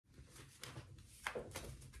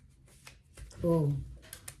Oh,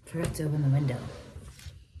 forgot to open the window.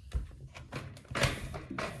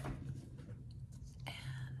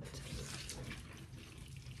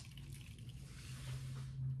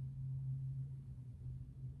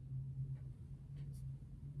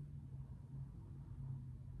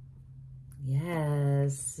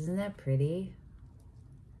 Yes, isn't that pretty?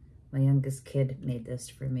 My youngest kid made this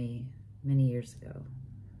for me many years ago.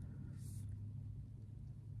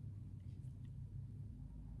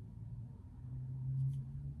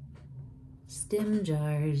 Stem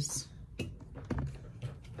jars.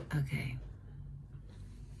 Okay.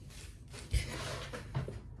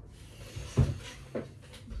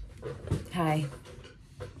 Hi.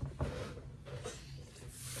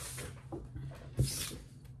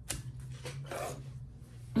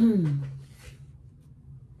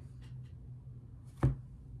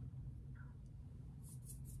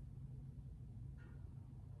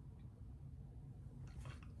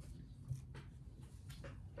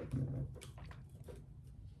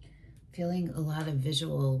 Feeling a lot of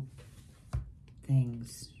visual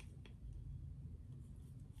things.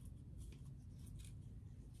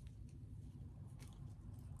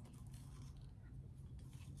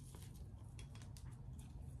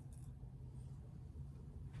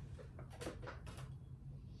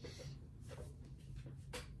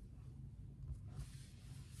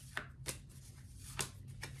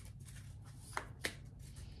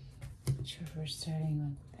 Not sure if we're starting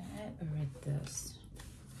with that or with this.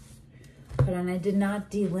 But I did not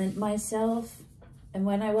delint myself. And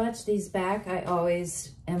when I watch these back, I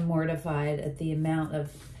always am mortified at the amount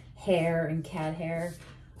of hair and cat hair.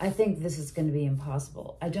 I think this is going to be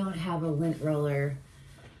impossible. I don't have a lint roller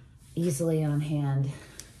easily on hand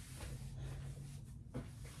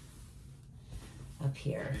up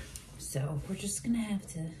here. So we're just going to have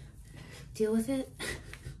to deal with it.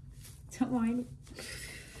 Don't mind.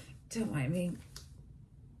 Don't mind me.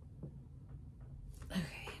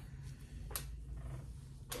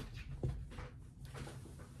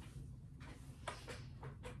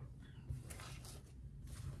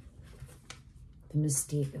 The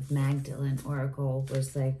mystique of Magdalene Oracle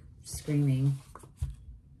was like screaming.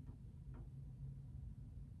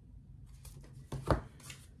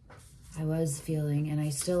 I was feeling, and I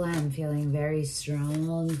still am feeling, very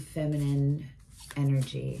strong feminine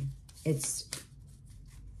energy. It's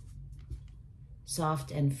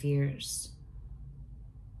soft and fierce,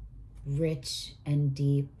 rich and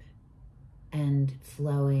deep and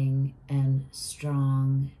flowing and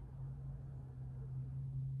strong.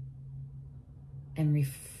 And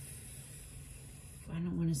I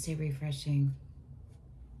don't want to say refreshing,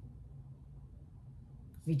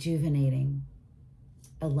 rejuvenating,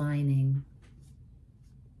 aligning.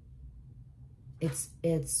 It's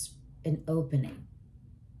an opening.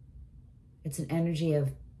 It's an energy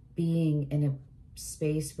of being in a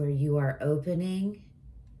space where you are opening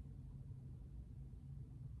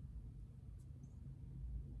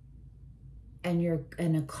and you're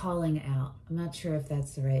in a calling out. I'm not sure if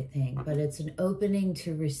that's the right thing, but it's an opening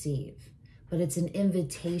to receive, but it's an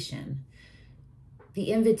invitation.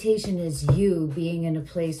 The invitation is you being in a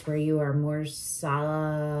place where you are more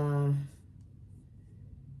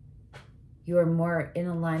you are more in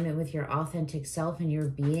alignment with your authentic self and you're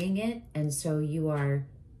being it. And so you are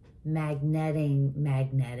magnifying,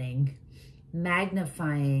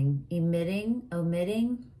 emitting,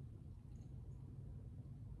 omitting.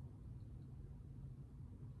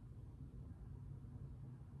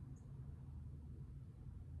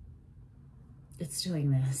 It's doing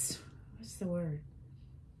this. What's the word?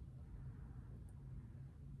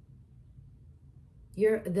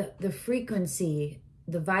 The frequency,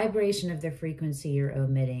 the vibration of the frequency you're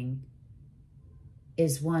omitting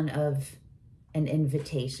is one of an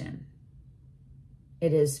invitation.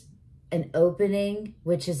 It is an opening,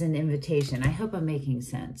 which is an invitation. I hope I'm making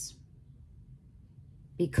sense.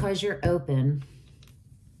 Because you're open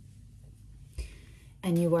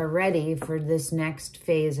and you are ready for this next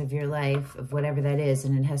phase of your life, of whatever that is,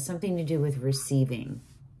 and it has something to do with receiving.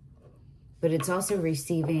 But it's also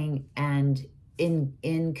receiving and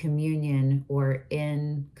in communion or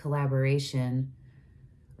in collaboration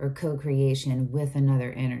or co-creation with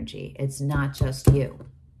another energy. It's not just you.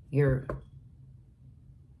 You're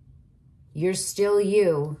still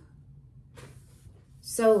you,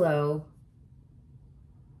 solo,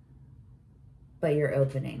 but you're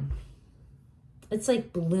opening. It's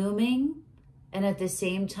like blooming and at the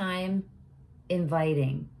same time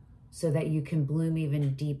inviting so that you can bloom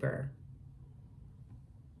even deeper.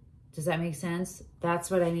 Does that make sense? That's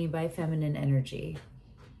what I mean by feminine energy.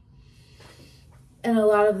 And a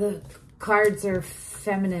lot of the cards are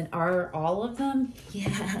feminine. Are all of them?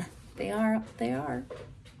 Yeah, They are. They are.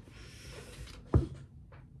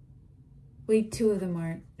 Wait, two of them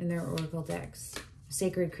aren't in their Oracle decks. A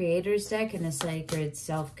Sacred Creators deck and a Sacred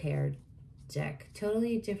Self-Care deck.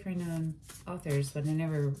 Totally different authors, but I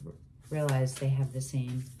never realized they have the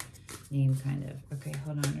same name, kind of. Okay,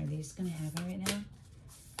 hold on. Are these going to happen right now?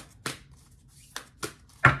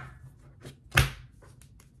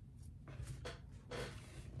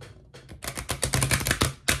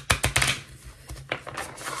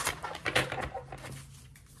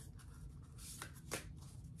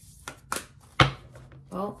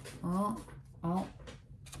 Oh.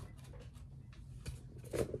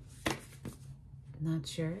 Not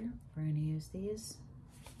sure. We're going to use these.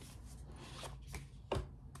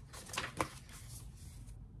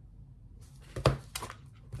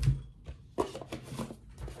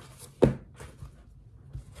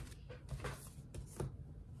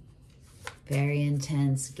 Very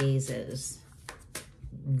intense gazes.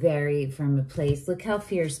 Very from a place. Look how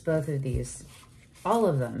fierce both of these. All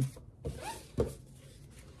of them.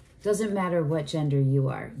 Doesn't matter what gender you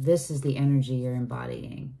are. This is the energy you're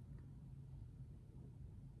embodying.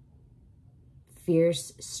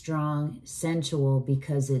 Fierce, strong, sensual,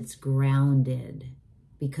 because it's grounded.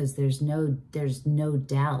 Because there's no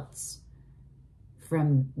doubts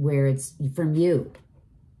from where it's from you.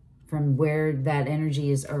 From where that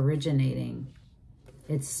energy is originating.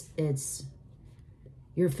 It's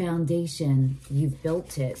your foundation. You've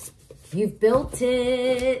built it. You've built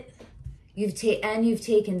it. You've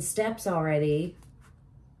taken steps already,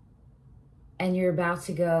 and you're about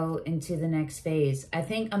to go into the next phase. I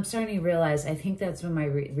think I'm starting to realize, I think that's when my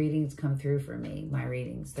readings come through for me, my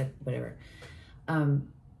readings, that whatever.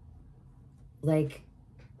 Like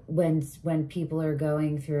when people are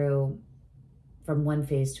going through from one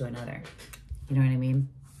phase to another. You know what I mean?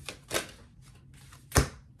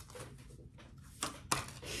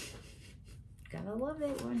 Gotta love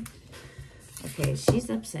it one. Okay, she's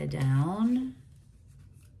upside down.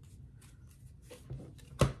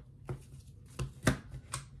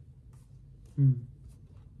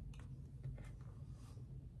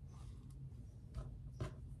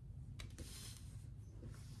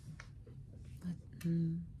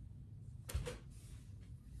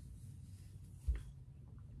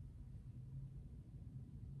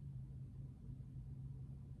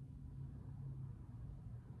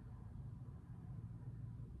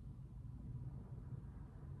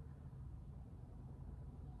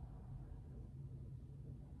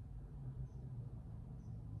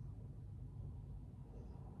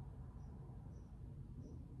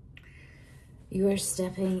 You are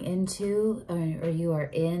stepping into, or you are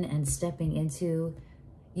in and stepping into,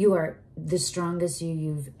 you are the strongest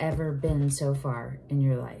you've ever been so far in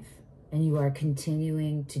your life. And you are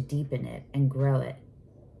continuing to deepen it and grow it.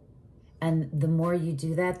 And the more you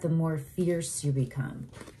do that, the more fierce you become.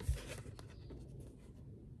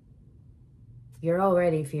 You're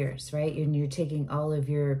already fierce, right? You're taking all of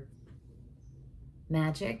your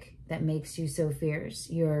magic that makes you so fierce,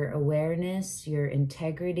 your awareness, your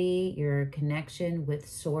integrity, your connection with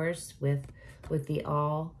source, with the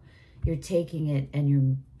all. You're taking it and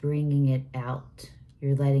you're bringing it out.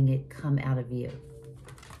 You're letting it come out of you.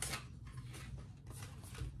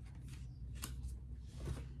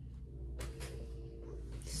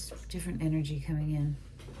 Just different energy coming in.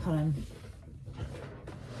 Hold on. I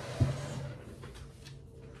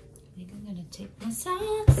think I'm gonna take my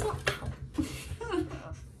socks off.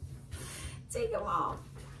 Take them off.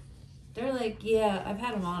 They're like, yeah, I've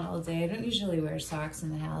had them on all day. I don't usually wear socks in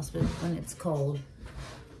the house, but when it's cold,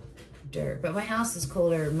 dirt. But my house is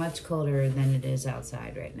colder, much colder than it is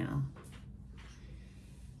outside right now.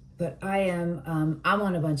 But I am, I'm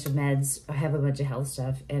on a bunch of meds. I have a bunch of health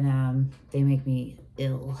stuff, and they make me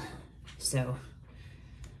ill. So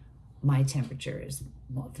my temperature is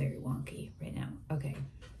very wonky right now. Okay.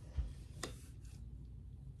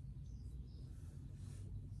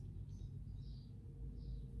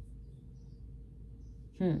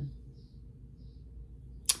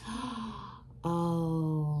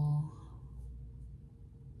 Oh.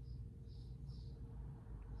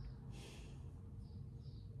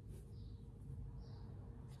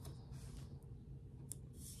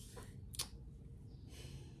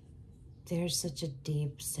 There's such a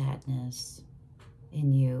deep sadness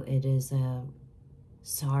in you. It is a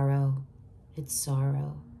sorrow. It's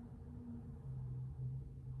sorrow.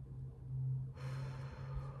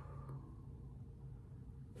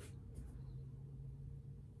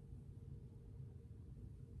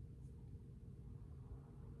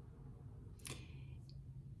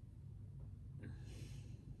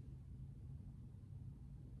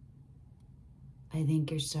 I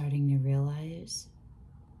think you're starting to realize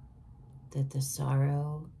that the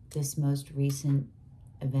sorrow, this most recent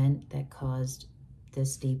event that caused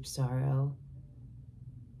this deep sorrow,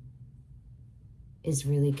 is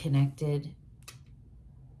really connected.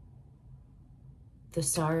 The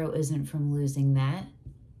sorrow isn't from losing that.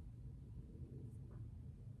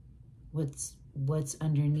 What's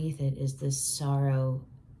underneath it is this sorrow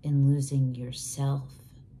in losing yourself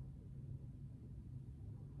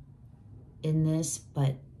in this,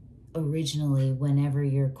 but originally, whenever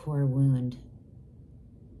your core wound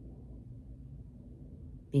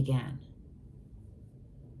began.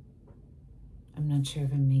 I'm not sure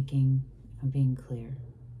if I'm being clear.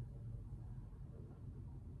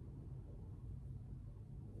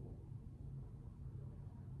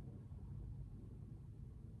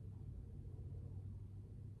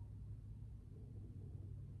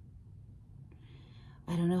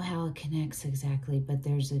 I don't know how it connects exactly, but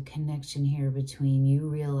there's a connection here between you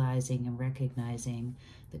realizing and recognizing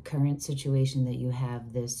the current situation that you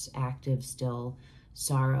have, this active still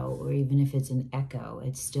sorrow, or even if it's an echo,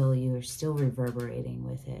 it's still, you're still reverberating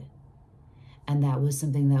with it. And that was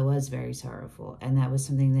something that was very sorrowful. And that was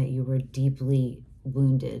something that you were deeply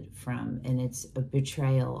wounded from. And it's a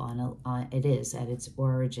betrayal it is at its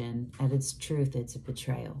origin, at its truth, it's a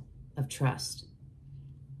betrayal of trust.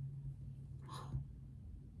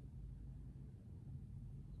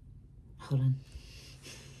 Hold on.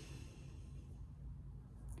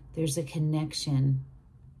 There's a connection.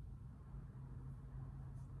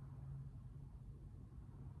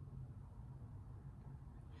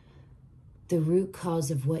 The root cause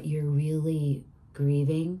of what you're really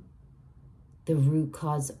grieving, the root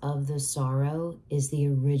cause of the sorrow is the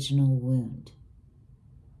original wound.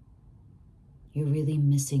 You're really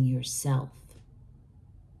missing yourself.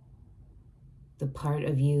 The part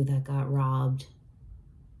of you that got robbed,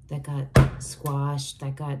 that got squashed,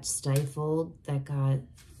 that got stifled, that got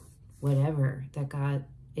whatever, that got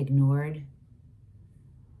ignored,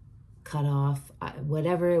 cut off,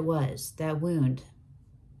 whatever it was, that wound.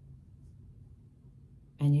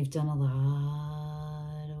 And you've done a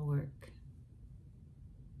lot of work.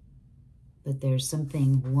 But there's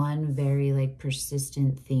something, one very like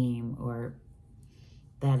persistent theme, or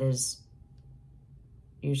that is,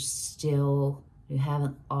 you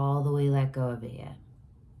haven't all the way let go of it yet.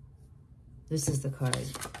 This is the card.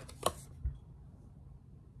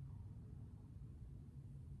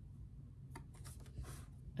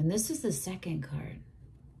 And this is the second card.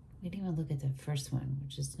 We didn't even look at the first one,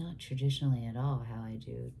 which is not traditionally at all how I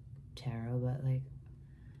do tarot, but like,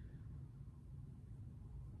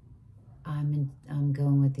 I'm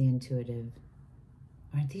going with the intuitive.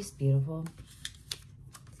 Aren't these beautiful?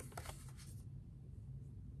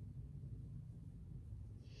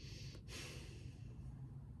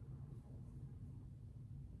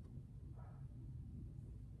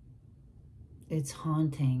 It's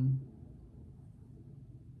haunting.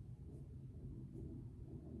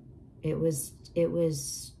 It was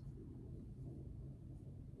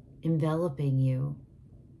enveloping you,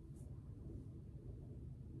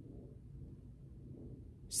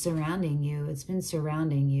 surrounding you. It's been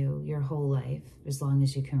surrounding you your whole life, as long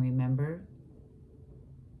as you can remember.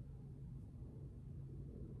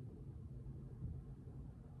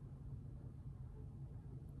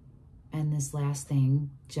 And this last thing,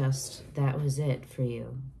 that was it for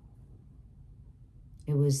you.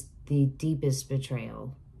 It was the deepest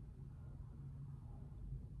betrayal.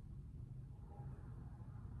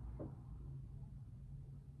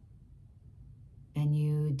 And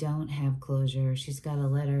you don't have closure. She's got a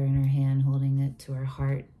letter in her hand, holding it to her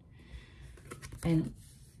heart. And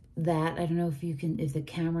that, I don't know if you can, if the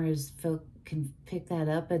cameras can pick that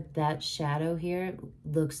up, but that shadow here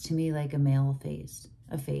looks to me like a male face,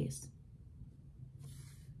 a face.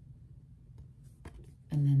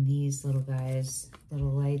 And then these little guys,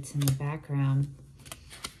 little lights in the background.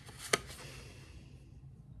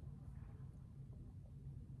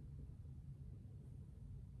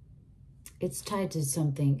 It's tied to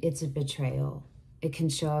something. It's a betrayal. It can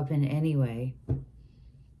show up in any way.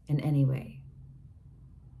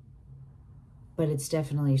 But it's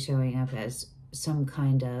definitely showing up as some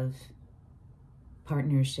kind of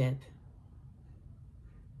partnership,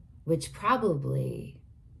 which probably,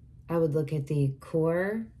 I would look at the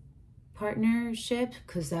core partnership,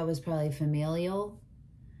 because that was probably familial.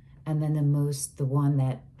 And then the one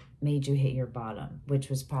that made you hit your bottom, which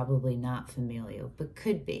was probably not familial, but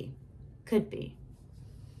could be,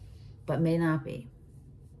 but may not be.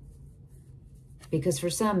 Because for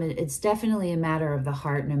some, it's definitely a matter of the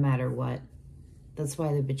heart no matter what. That's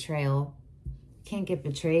why the betrayal, you can't get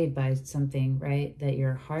betrayed by something, right, that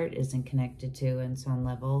your heart isn't connected to in some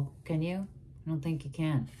level, can you? I don't think you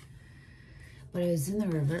can. but it was in the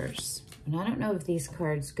reverse. And I don't know if these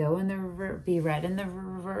cards go in the reverse, be read in the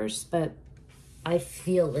reverse, but I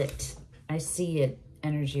feel it. I see it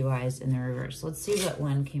energy-wise in the reverse. Let's see what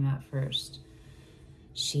one came out first.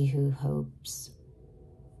 She Who Hopes.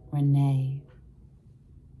 Renee.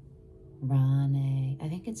 Rane. I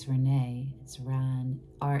think it's Renee. It's Ran.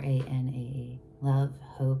 R-A-N-A-E. Love,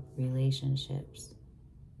 hope, relationships.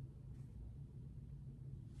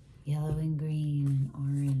 Yellow and green and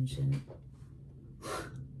orange and...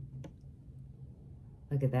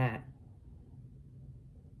 Look at that.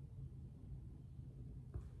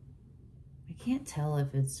 I can't tell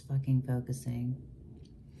if it's fucking focusing.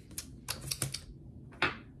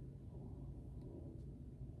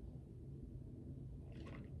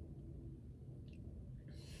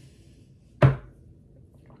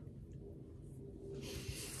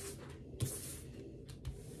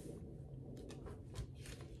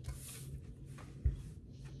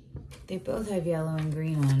 They both have yellow and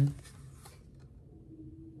green on.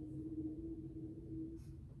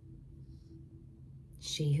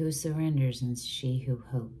 She who surrenders and she who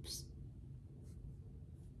hopes.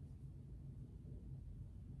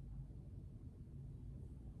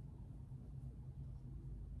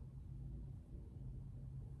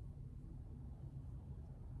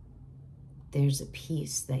 There's a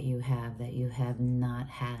peace that you have not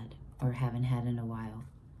had or haven't had in a while.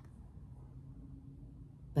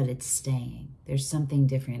 But it's staying. There's something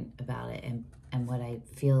different about it. And what I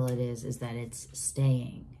feel it is that it's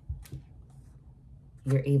staying.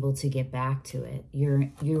 You're able to get back to it.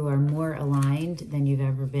 You are more aligned than you've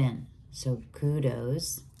ever been. So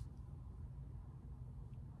kudos.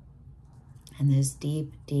 And this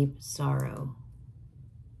deep, deep sorrow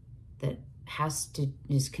that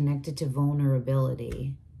is connected to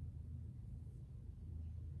vulnerability.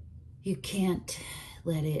 You can't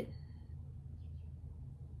let it,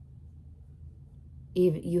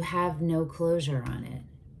 you have no closure on it.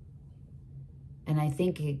 And I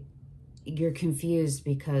think you're confused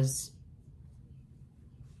because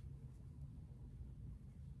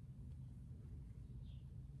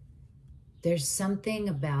there's something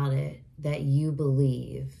about it that you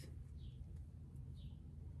believe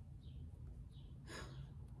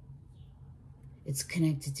it's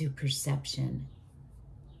connected to perception.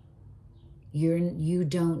 You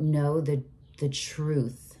don't know the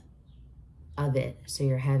truth of it, so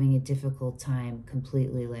you're having a difficult time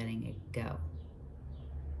completely letting it go.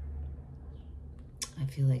 I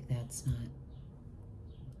feel like that's not...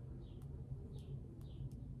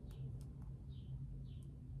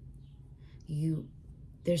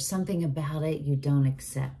 There's something about it you don't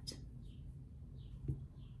accept.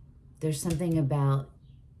 There's something about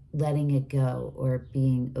letting it go or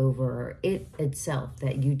being over, or it itself,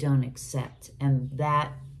 that you don't accept, and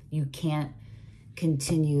that you can't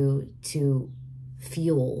continue to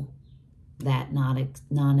fuel that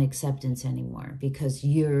non-acceptance anymore, because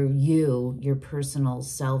your personal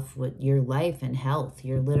self, with your life and health,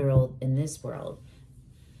 your literal in this world,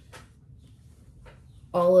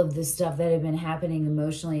 all of the stuff that had been happening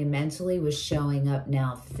emotionally and mentally was showing up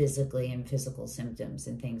now physically in physical symptoms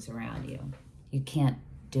and things around you. You can't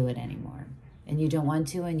do it anymore, and you don't want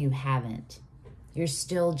to, and you haven't. You're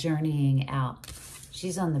still journeying out.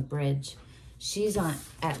 She's on the bridge. She's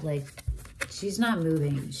she's not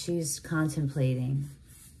moving. She's contemplating,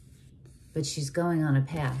 but she's going on a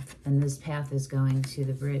path, and this path is going to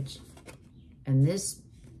the bridge. And this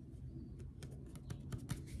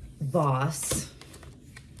boss,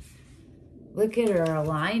 look at her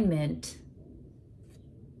alignment.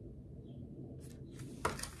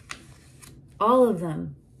 All of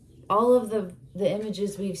them, all of the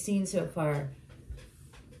images we've seen so far,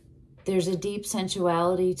 there's a deep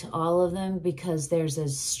sensuality to all of them, because there's a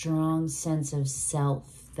strong sense of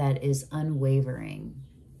self that is unwavering.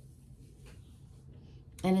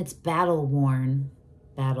 And it's battle-worn.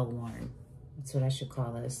 Battle-worn. That's what I should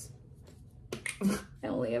call this. I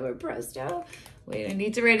only have a presto. Wait, I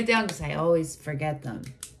need to write it down because I always forget them.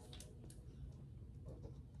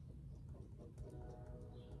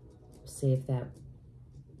 See if that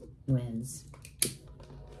wins.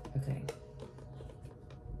 Okay.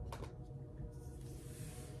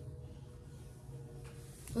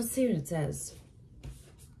 Let's see what it says.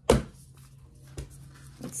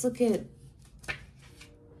 Let's look at,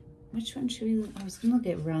 which one should we look? I was gonna look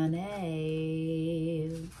at Rane.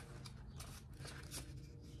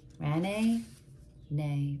 Rane?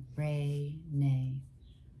 Nay. Ray. Nay.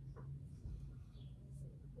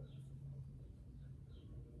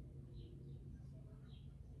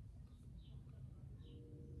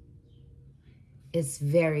 It's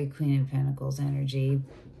very Queen of Pentacles energy.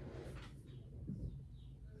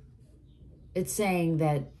 It's saying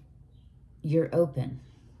that you're open.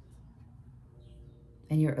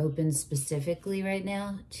 And you're open specifically right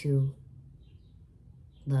now to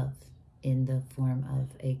love in the form of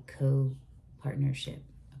a co-partnership,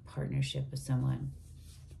 a partnership with someone.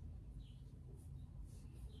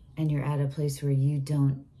 And you're at a place where you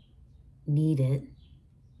don't need it.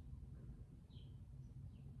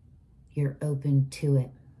 You're open to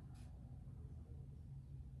it.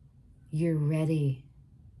 You're ready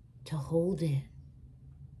to hold it.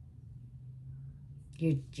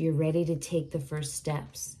 You're ready to take the first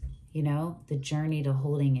steps, you know, the journey to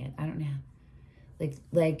holding it. I don't know.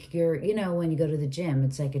 Like you're, you know, when you go to the gym,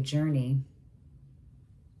 it's like a journey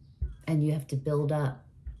and you have to build up,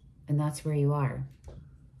 and that's where you are.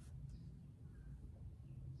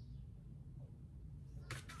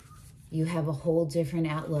 You have a whole different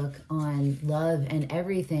outlook on love and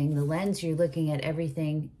everything. The lens you're looking at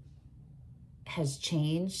everything has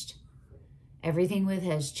changed. Everything with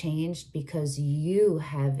has changed because you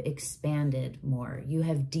have expanded more. You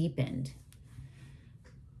have deepened.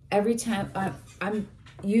 Every time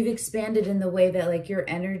you've expanded in the way that like your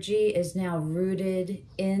energy is now rooted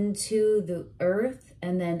into the earth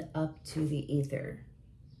and then up to the ether.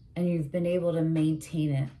 And you've been able to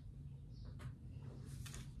maintain it.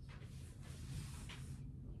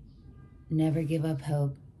 Never give up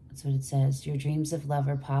hope. That's what it says. Your dreams of love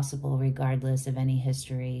are possible regardless of any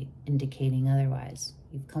history indicating otherwise.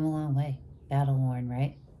 You've come a long way. Battle worn,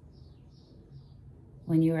 right?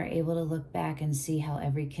 When you are able to look back and see how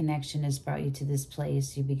every connection has brought you to this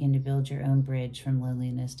place, you begin to build your own bridge from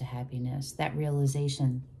loneliness to happiness. That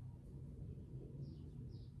realization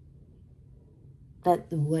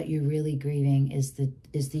that what you're really grieving is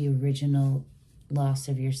the original loss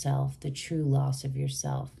of yourself, the true loss of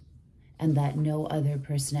yourself. And that no other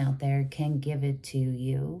person out there can give it to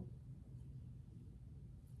you.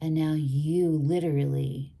 And now you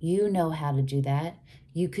literally, you know how to do that.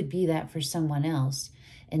 You could be that for someone else.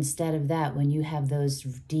 Instead of that, when you have those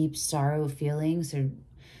deep sorrow feelings or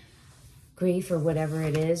grief or whatever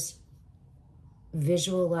it is,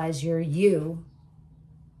 visualize you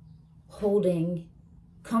holding,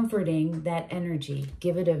 comforting that energy.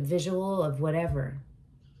 Give it a visual of whatever.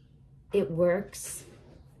 It works.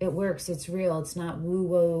 It works. It's real. It's not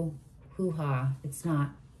woo-woo, hoo-ha. It's not.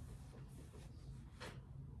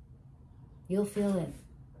 You'll feel it.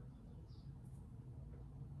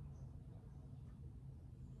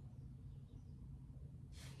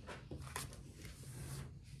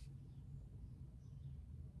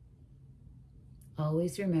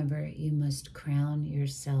 Always remember, you must crown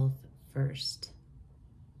yourself first.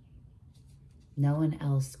 No one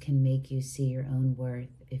else can make you see your own worth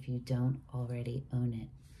if you don't already own it.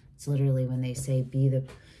 It's literally when they say be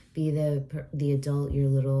the adult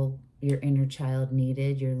your inner child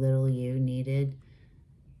needed, your little you needed.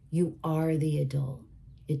 You are the adult.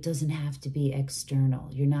 It doesn't have to be external.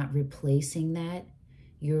 You're not replacing that.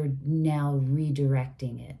 You're now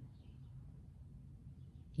redirecting it.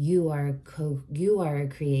 You are a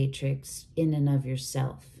creatrix in and of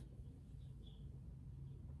yourself.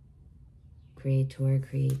 Creator,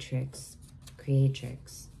 creatrix.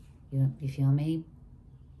 You feel me?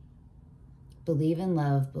 Believe in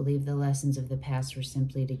love. Believe the lessons of the past were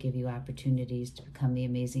simply to give you opportunities to become the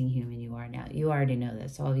amazing human you are now. You already know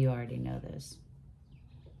this. All of you already know this.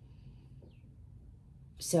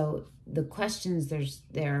 So the questions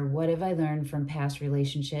there, what have I learned from past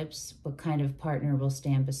relationships? What kind of partner will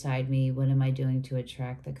stand beside me? What am I doing to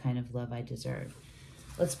attract the kind of love I deserve?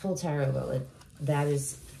 Let's pull tarot, but that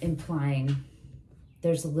is implying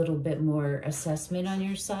there's a little bit more assessment on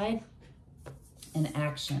your side and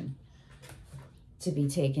action to be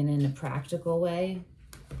taken in a practical way.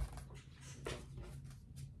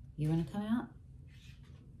 You want to come out?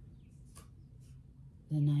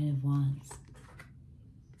 The Nine of Wands.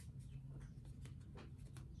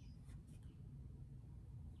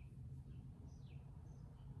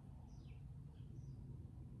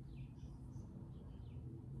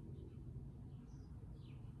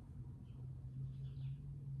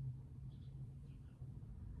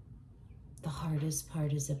 The hardest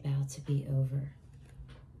part is about to be over.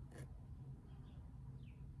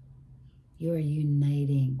 You are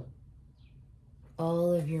uniting.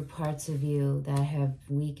 All of your parts of you that have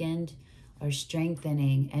weakened are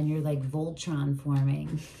strengthening, and you're like Voltron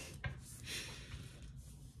forming.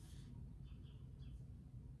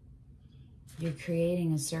 You're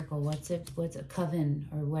creating a circle. What's a coven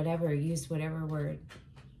or whatever? Use whatever word.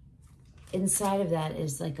 Inside of that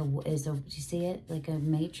is like do you see it? Like a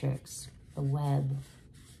matrix, a web,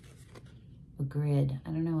 a grid. I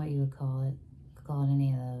don't know what you would call it. Call it any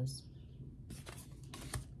of those.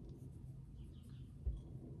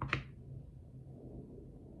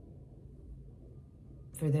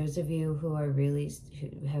 for those of you who are really,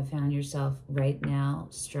 who have found yourself right now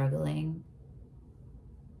struggling,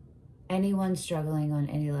 anyone struggling on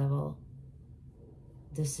any level,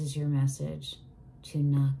 this is your message: to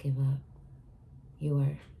not give up. You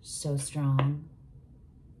are so strong.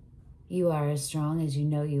 You are as strong as you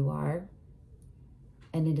know you are.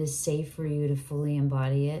 And it is safe for you to fully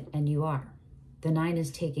embody it, and you are. The 9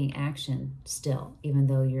 is taking action still, even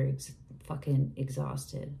though you're fucking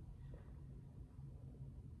exhausted.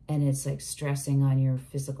 And it's like stressing on your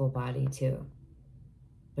physical body too.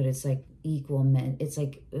 But it's like equal it's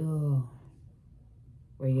like, oh,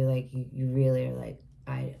 where you like, you really are like,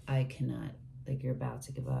 I cannot, like you're about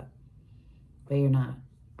to give up. But you're not.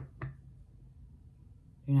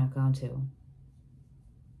 You're not going to.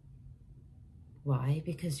 Why?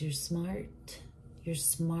 Because you're smart. You're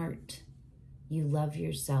smart. You love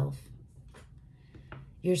yourself.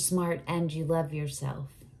 You're smart and you love yourself.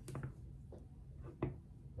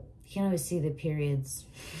 You can't always see the periods.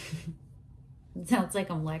 It sounds like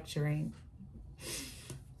I'm lecturing.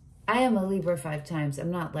 I am a Libra 5 times. I'm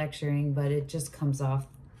not lecturing, but it just comes off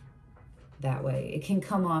that way. It can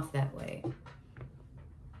come off that way.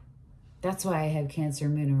 That's why I have Cancer,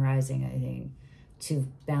 Moon, and Rising, I think, to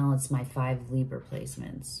balance my 5 Libra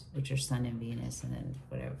placements, which are Sun and Venus, and then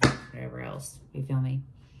whatever else. You feel me?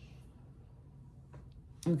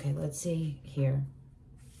 Okay, let's see here.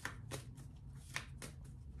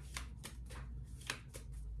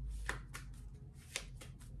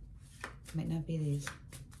 Might not be these.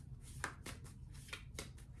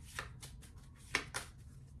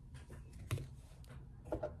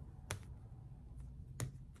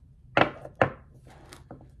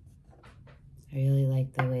 I really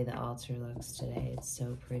like the way the altar looks today. It's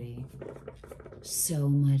so pretty. So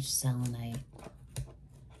much selenite.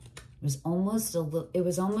 It was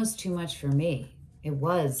almost too much for me. It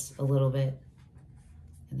was a little bit.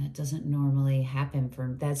 And that doesn't normally happen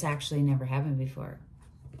that's actually never happened before.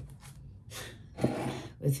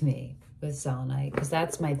 With me, with selenite, because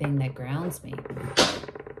that's my thing that grounds me.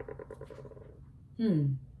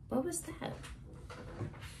 What was that?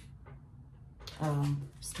 Oh,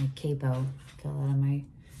 just my capo fell out of my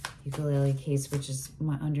ukulele case, which is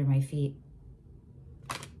under my feet.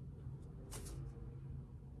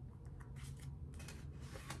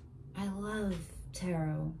 I love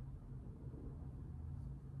tarot.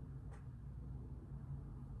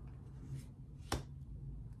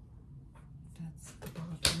 That's the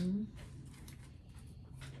bottom.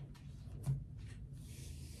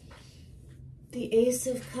 The Ace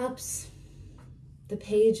of Cups, the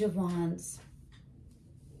Page of Wands,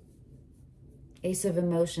 Ace of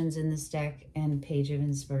Emotions in this deck, and Page of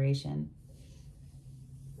Inspiration.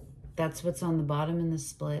 That's what's on the bottom in the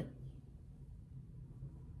split.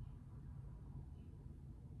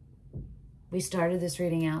 We started this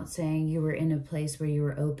reading out saying you were in a place where you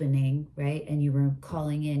were opening, right? And you were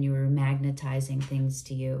calling in, you were magnetizing things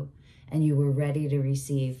to you, and you were ready to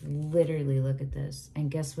receive. Literally, look at this. And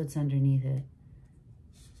guess what's underneath it?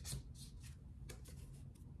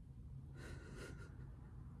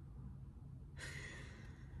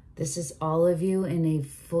 This is all of you in a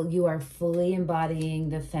full, you are fully embodying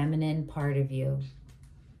the feminine part of you.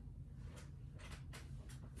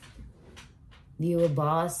 You a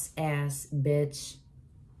boss ass bitch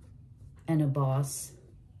and a boss.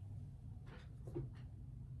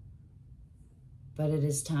 But it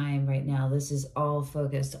is time right now. This is all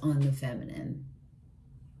focused on the feminine.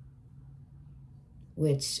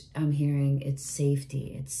 Which I'm hearing, it's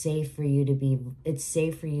safety. It's safe for you to be, it's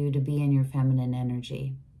safe for you to be in your feminine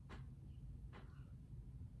energy.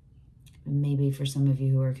 Maybe for some of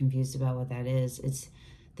you who are confused about what that is, it's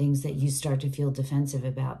things that you start to feel defensive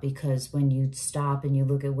about, because when you stop and you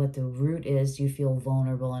look at what the root is, you feel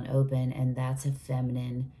vulnerable and open, and that's a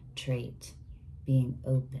feminine trait, being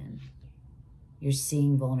open. You're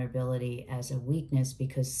seeing vulnerability as a weakness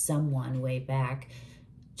because someone way back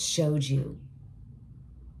showed you,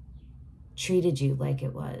 treated you like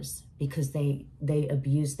it was, because they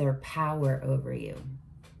abused their power over you.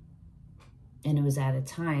 And it was at a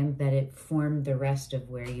time that it formed the rest of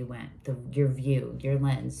where you went, your view, your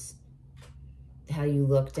lens, how you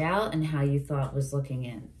looked out and how you thought was looking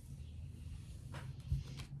in.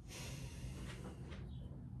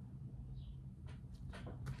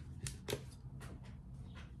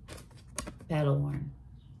 Battle worn.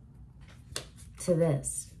 To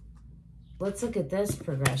this. Let's look at this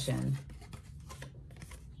progression.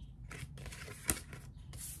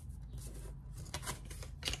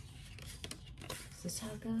 Is this how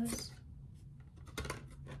it goes?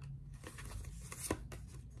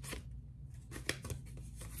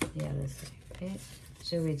 Yeah, this way. Okay.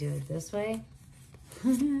 Should we do it this way?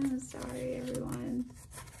 Sorry, everyone.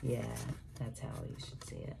 Yeah, that's how you should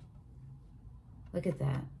see it. Look at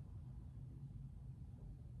that.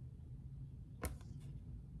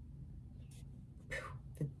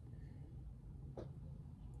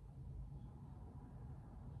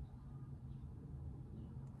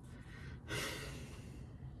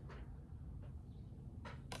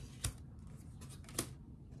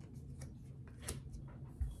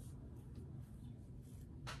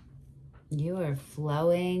 You are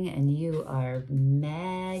flowing and you are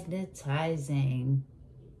magnetizing.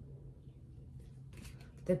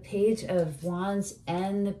 The Page of Wands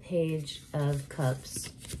and the Page of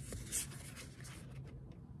Cups.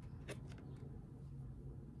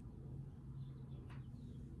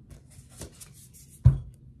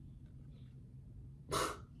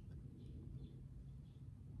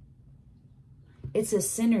 It's a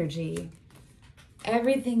synergy.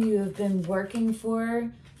 Everything you have been working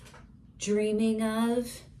for, dreaming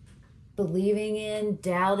of, believing in,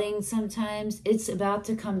 doubting sometimes, it's about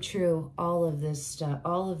to come true. All of this stuff,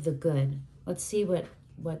 all of the good. Let's see what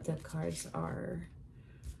the cards are.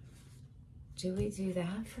 Do we do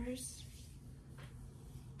that first?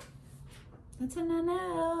 That's a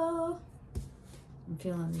no-no. I'm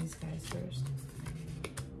feeling these guys first.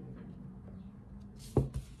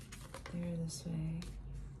 They're this way.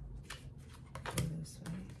 They're this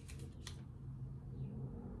way.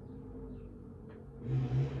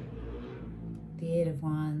 The Eight of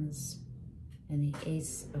Wands and the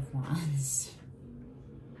Ace of Wands.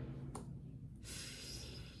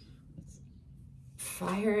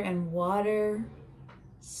 Fire and water,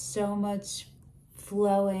 so much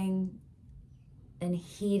flowing and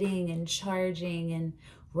heating and charging and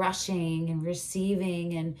rushing and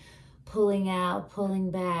receiving and pulling out,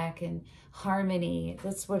 pulling back, and harmony.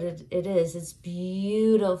 That's what it is. It's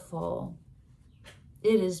beautiful.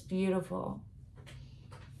 It is beautiful.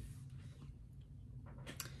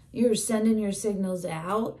 You're sending your signals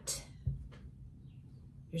out.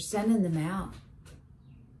 You're sending them out.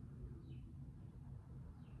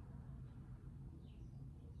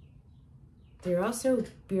 You're also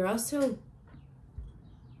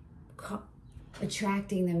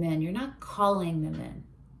attracting them in. You're not calling them in.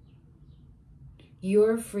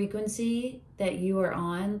 Your frequency that you are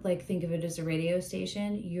on, like think of it as a radio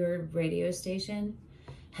station, your radio station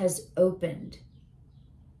has opened.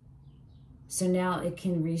 So now it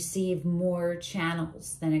can receive more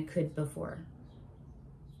channels than it could before.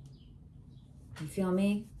 You feel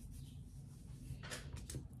me?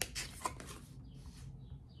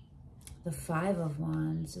 The Five of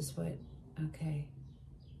Wands is what, okay.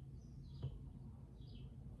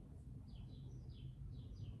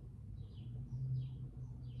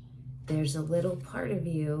 There's a little part of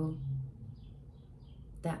you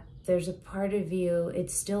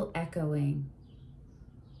it's still echoing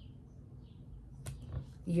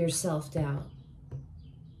your self-doubt.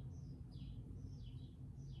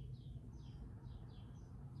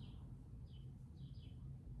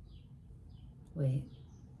 Wait.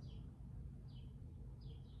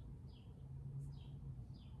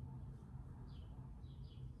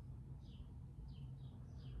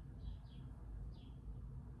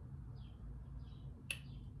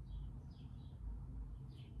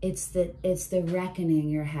 It's the reckoning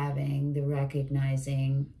you're having, the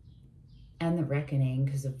recognizing and the reckoning,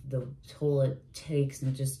 because of the toll it takes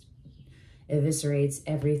and just eviscerates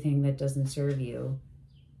everything that doesn't serve you.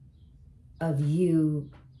 Of you,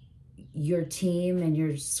 your team and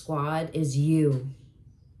your squad is you.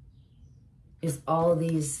 Is all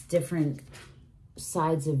these different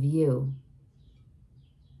sides of you.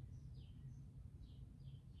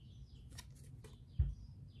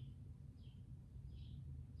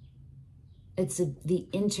 It's the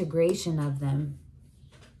integration of them.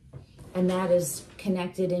 And that is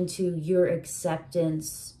connected into your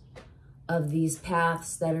acceptance of these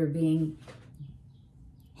paths that are being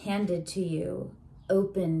handed to you,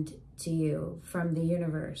 opened to you from the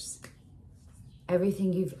universe.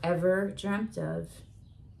 Everything you've ever dreamt of,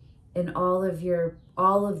 and all of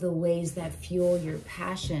the ways that fuel your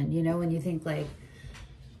passion. You know, when you think like,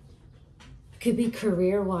 could be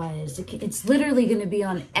career-wise. It's literally going to be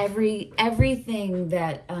on everything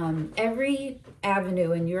that, every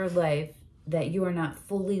avenue in your life that you are not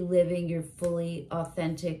fully living your fully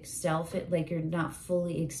authentic self, like you're not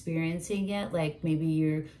fully experiencing yet. Like maybe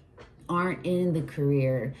you aren't in the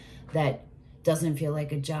career that doesn't feel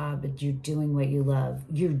like a job, but you're doing what you love.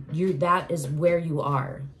 That is where you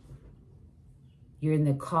are. You're in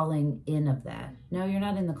the calling in of that. No, you're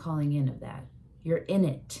not in the calling in of that. You're in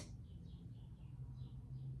it.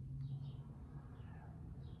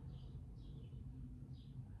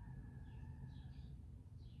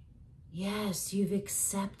 Yes, you've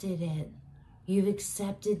accepted it. You've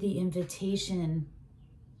accepted the invitation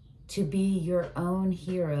to be your own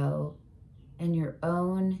hero and your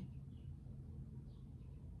own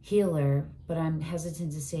healer, but I'm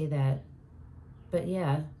hesitant to say that. But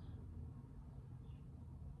yeah,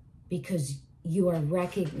 because you are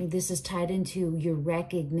this is tied into your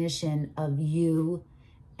recognition of you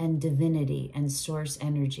and divinity and source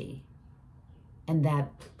energy, and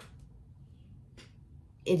that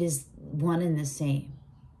it is one and the same.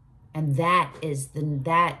 And that is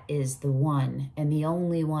the one and the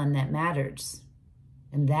only one that matters.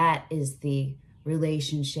 And that is the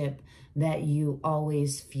relationship that you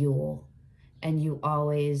always fuel. And you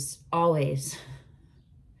always,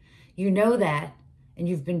 you know that, and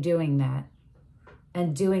you've been doing that.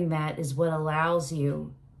 And doing that is what allows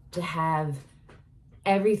you to have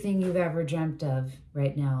everything you've ever dreamt of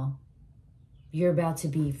right now. You're about to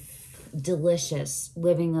be delicious,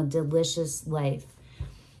 living a delicious life.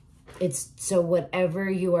 So whatever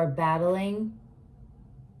you are battling,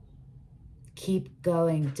 keep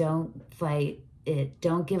going. Don't fight it.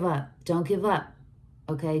 Don't give up. Don't give up.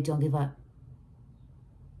 Okay? Don't give up.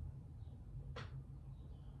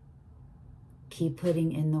 Keep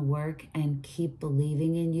putting in the work and keep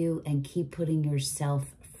believing in you and keep putting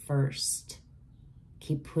yourself first.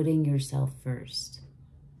 Keep putting yourself first.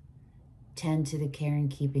 Tend to the care and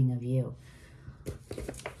keeping of you.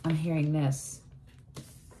 I'm hearing this.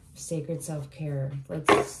 Sacred self-care.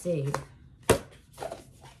 Let's see.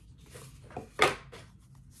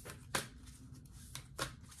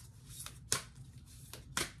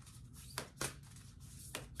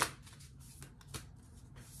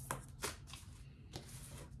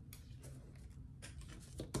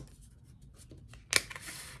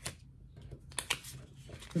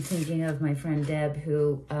 I'm thinking of my friend Deb,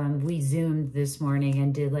 who we Zoomed this morning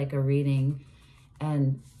and did like a reading,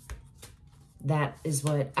 and that is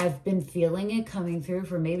what I've been feeling it coming through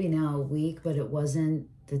for maybe now a week, but it wasn't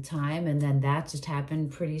the time. And then that just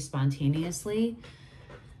happened pretty spontaneously.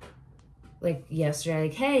 Like yesterday,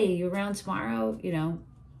 like, hey, you around tomorrow? You know?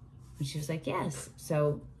 And she was like, yes.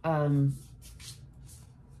 So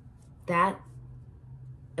that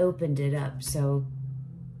opened it up. So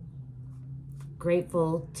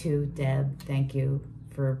grateful to Deb. Thank you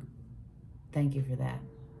for that.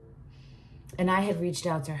 And I had reached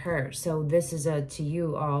out to her. So this is to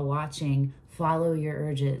you all watching, follow your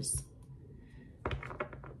urges.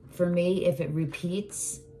 For me, if it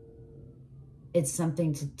repeats, it's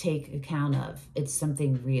something to take account of. It's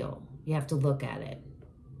something real. You have to look at it.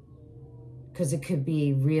 Because it could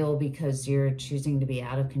be real because you're choosing to be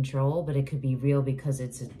out of control, but it could be real because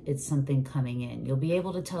it's something coming in. You'll be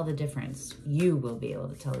able to tell the difference. You will be able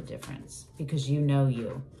to tell the difference because you know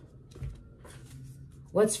you.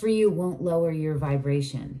 What's for you won't lower your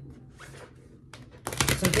vibration.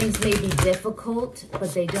 Some things may be difficult,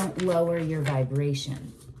 but they don't lower your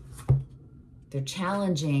vibration. They're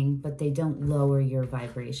challenging, but they don't lower your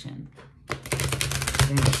vibration.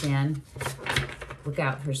 You understand? Look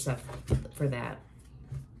out for stuff for that.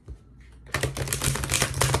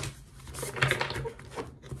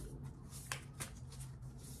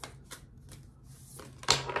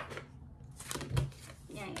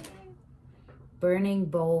 Burning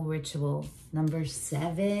bowl ritual. Number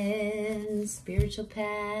 7, spiritual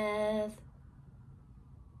path.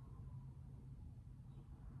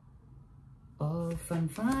 Oh, fun,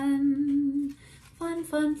 fun. Fun,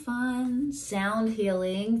 fun, fun. Sound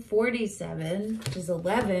healing. 47, which is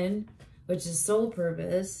 11, which is soul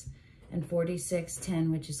purpose. And 46,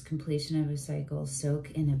 10, which is completion of a cycle. Soak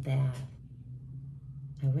in a bath.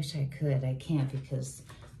 I wish I could. I can't because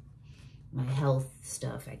my health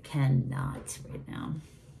stuff, I cannot right now.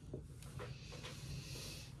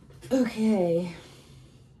 Okay.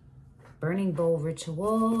 Burning bowl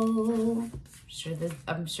ritual.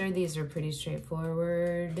 I'm sure these are pretty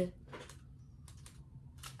straightforward.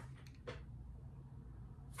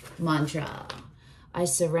 Mantra. I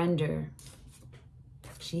surrender.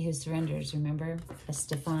 She who surrenders, remember?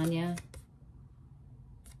 Estefania.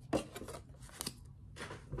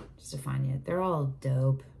 They're all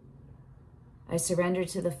dope. I surrender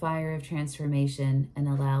to the fire of transformation and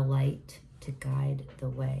allow light to guide the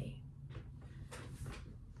way.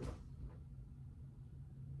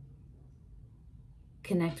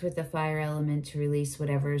 Connect with the fire element to release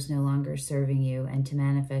whatever is no longer serving you and to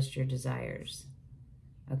manifest your desires.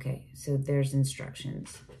 Okay, so there's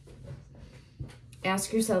instructions.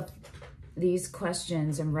 Ask yourself these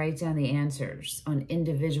questions and write down the answers on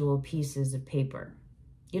individual pieces of paper.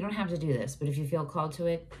 You don't have to do this, but if you feel called to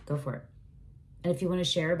it, go for it. And if you want to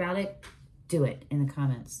share about it, do it in the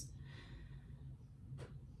comments.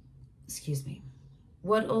 excuse me,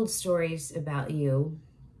 what old stories about you,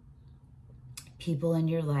 people in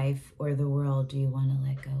your life, or the world do you want to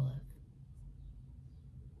let go of?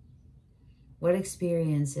 What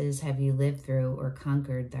experiences have you lived through or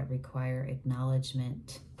conquered that require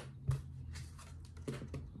acknowledgement?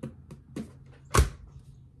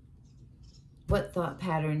 What thought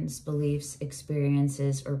patterns, beliefs,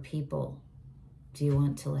 experiences, or people do you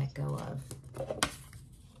want to let go of?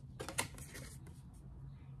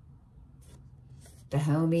 The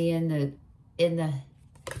homie in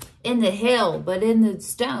the hill, but in the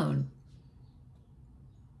stone.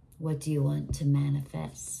 What do you want to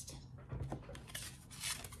manifest?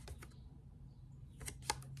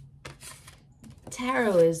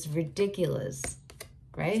 Tarot is ridiculous,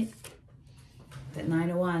 right? That Nine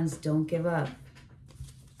of Wands, don't give up.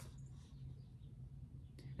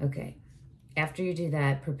 Okay. After you do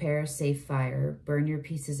that, prepare a safe fire, burn your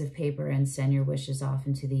pieces of paper, and send your wishes off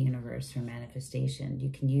into the universe for manifestation. You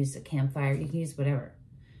can use a campfire, you can use whatever.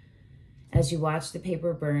 As you watch the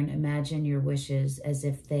paper burn, imagine your wishes as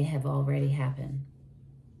if they have already happened.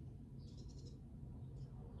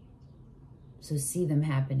 So see them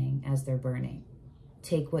happening as they're burning.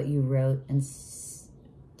 Take what you wrote in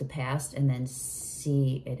the past and then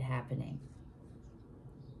see it happening.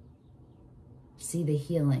 See the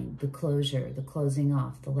healing, the closure, the closing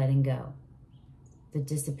off, the letting go, the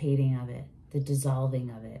dissipating of it, the dissolving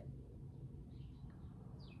of it.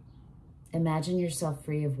 Imagine yourself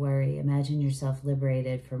free of worry. Imagine yourself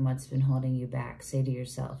liberated from what's been holding you back. Say to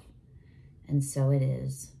yourself, and so it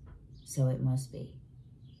is, so it must be.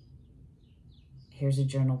 Here's a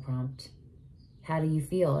journal prompt. How do you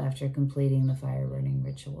feel after completing the fire burning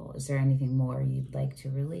ritual? Is there anything more you'd like to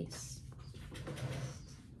release?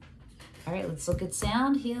 All right, let's look at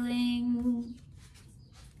sound healing.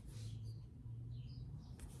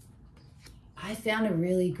 I found a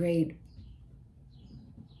really great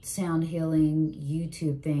sound healing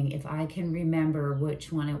YouTube thing. If I can remember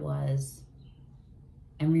which one it was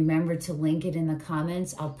and remember to link it in the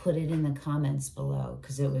comments, I'll put it in the comments below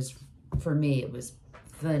because it was, for me, it was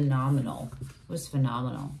phenomenal. It was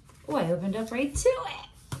phenomenal. Oh, I opened up right to it.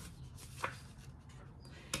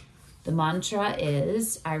 The mantra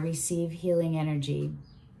is, I receive healing energy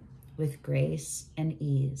with grace and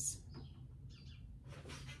ease.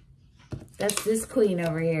 That's this queen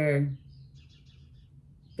over here.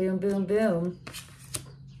 Boom, boom, boom.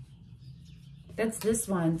 That's this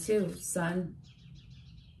one too, son.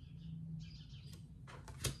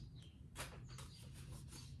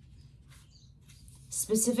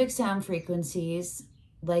 Specific sound frequencies,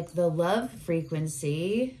 like the love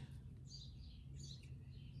frequency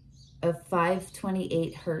of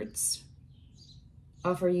 528 hertz,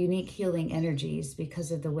 offer unique healing energies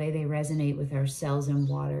because of the way they resonate with our cells and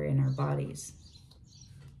water in our bodies.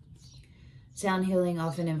 Sound healing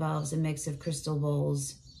often involves a mix of crystal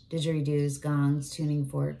bowls, didgeridoos, gongs, tuning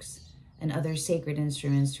forks, and other sacred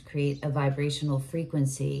instruments to create a vibrational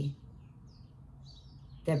frequency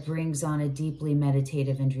that brings on a deeply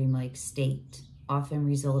meditative and dreamlike state, often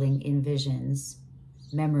resulting in visions,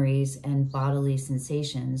 memories, and bodily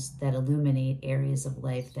sensations that illuminate areas of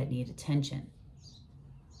life that need attention.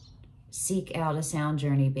 Seek out a sound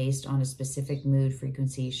journey based on a specific mood,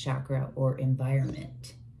 frequency, chakra, or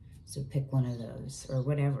environment. So pick one of those or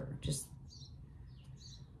whatever. Just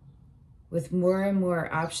with more and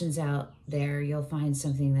more options out there, you'll find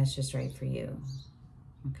something that's just right for you.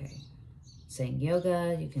 Okay. Saying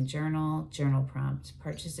yoga, you can journal prompt,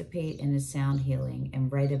 participate in a sound healing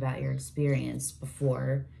and write about your experience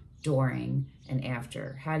before, during, and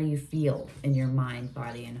after. How do you feel in your mind,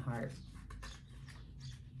 body, and heart?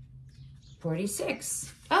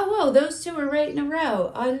 46. Oh, whoa, those two are right in a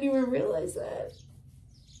row. I didn't even realize that.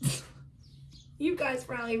 You guys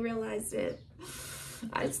probably realized it.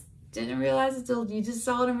 I just didn't realize it till you just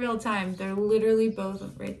saw it in real time. They're literally both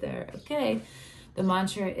right there. Okay. The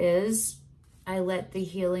mantra is, I let the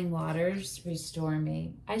healing waters restore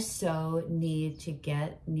me. I so need to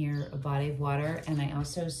get near a body of water, and I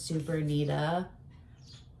also super need a,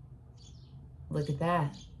 look at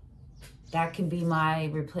that. That can be my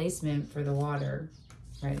replacement for the water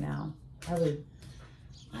right now.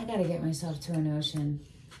 I gotta get myself to an ocean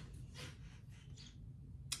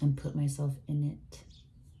and put myself in it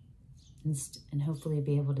and hopefully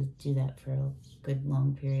be able to do that for a good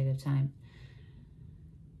long period of time.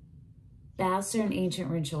 Baths are an ancient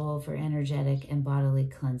ritual for energetic and bodily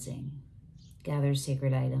cleansing. Gather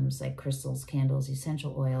sacred items like crystals, candles,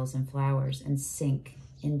 essential oils, and flowers and sink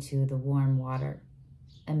into the warm water.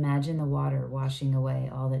 Imagine the water washing away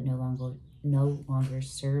all that no longer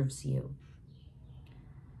serves you.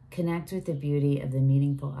 Connect with the beauty of the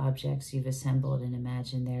meaningful objects you've assembled and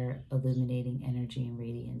imagine their illuminating energy and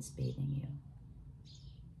radiance bathing you.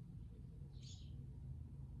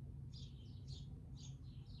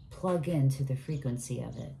 Plug into the frequency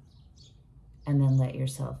of it and then let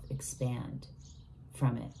yourself expand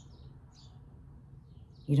from it.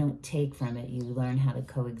 You don't take from it, you learn how to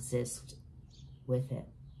coexist with it.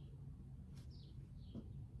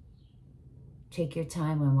 Take your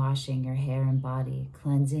time when washing your hair and body,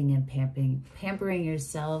 cleansing and pampering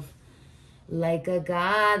yourself like a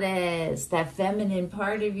goddess. That feminine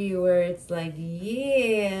part of you where it's like,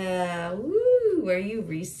 yeah, woo, where you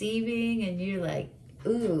receiving and you're like,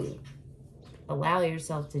 ooh, allow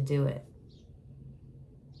yourself to do it.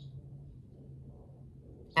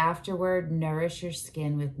 Afterward, nourish your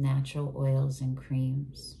skin with natural oils and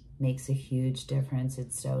creams. Makes a huge difference.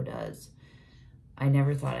 It so does. I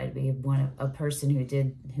never thought I'd be a person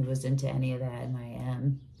who was into any of that, and I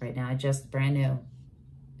am right now. I just brand new.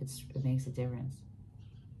 It makes a difference.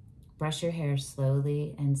 Brush your hair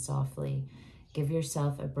slowly and softly. Give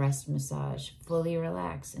yourself a breast massage. Fully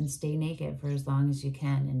relax and stay naked for as long as you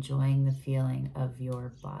can, enjoying the feeling of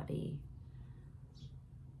your body.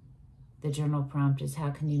 The journal prompt is,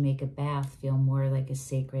 how can you make a bath feel more like a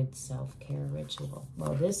sacred self-care ritual?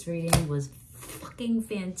 Well, this reading was fucking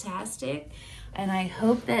fantastic, and I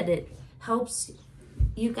hope that it helps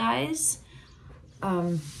you guys.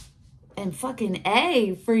 And fucking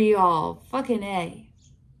A for y'all. Fucking A.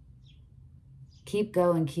 Keep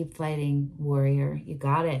going, keep fighting, warrior. You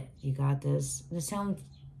got it. You got this. This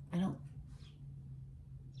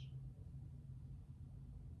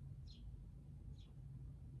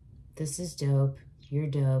is dope. You're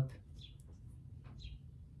dope.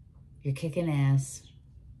 You're kicking ass.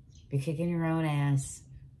 You're kicking your own ass.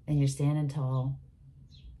 And you're standing tall.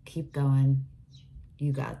 Keep going.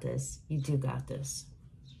 You got this. You do got this.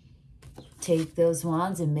 Take those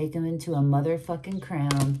wands and make them into a motherfucking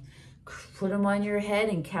crown. Put them on your head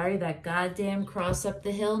and carry that goddamn cross up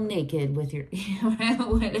the hill naked with your,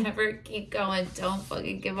 whatever. Keep going. Don't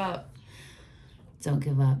fucking give up. Don't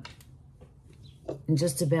give up. And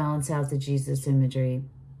just to balance out the Jesus imagery,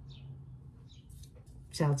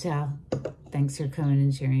 ciao, ciao. Thanks for coming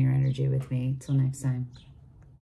and sharing your energy with me. Till next time.